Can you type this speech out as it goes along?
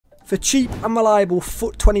For cheap and reliable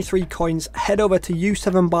FUT 23 coins, head over to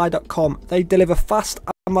u7buy.com. They deliver fast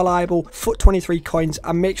and reliable FUT 23 coins,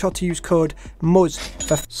 and make sure to use code MUZZ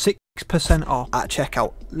for 6% off at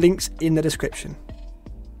checkout. Links in the description.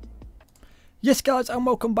 Yes guys, and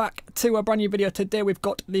welcome back to a brand new video. Today we've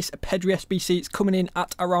got this Pedri SBC. It's coming in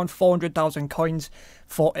at around 400,000 coins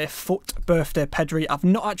for a FUT Birthday Pedri. I've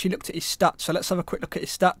not actually looked at his stats, so let's have a quick look at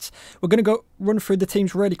his stats. We're going to go run through the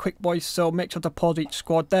teams really quick, boys, so make sure to pause each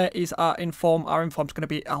squad. There is our inform. Our inform's going to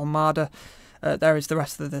be Almada. There is the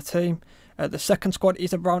rest of the team. The second squad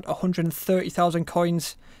is around 130,000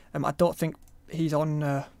 coins. I don't think he's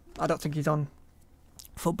on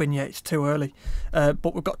FUTBin yet, it's too early.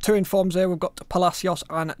 But we've got two informs here. We've got Palacios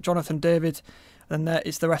and Jonathan David. And there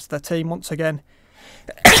is the rest of the team once again.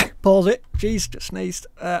 Pause it. Jeez, just sneezed.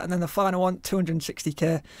 And then the final one,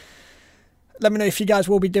 260k. Let me know if you guys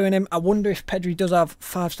will be doing him. I wonder if Pedri does have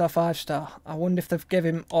 5-star, 5-star. I wonder if they've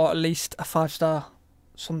given him, or at least a 5-star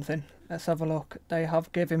something. Let's have a look. They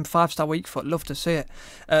have given him 5-star weak foot. Love to see it.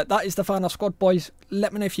 That is the final squad, boys.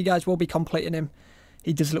 Let me know if you guys will be completing him.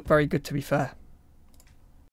 He does look very good, to be fair.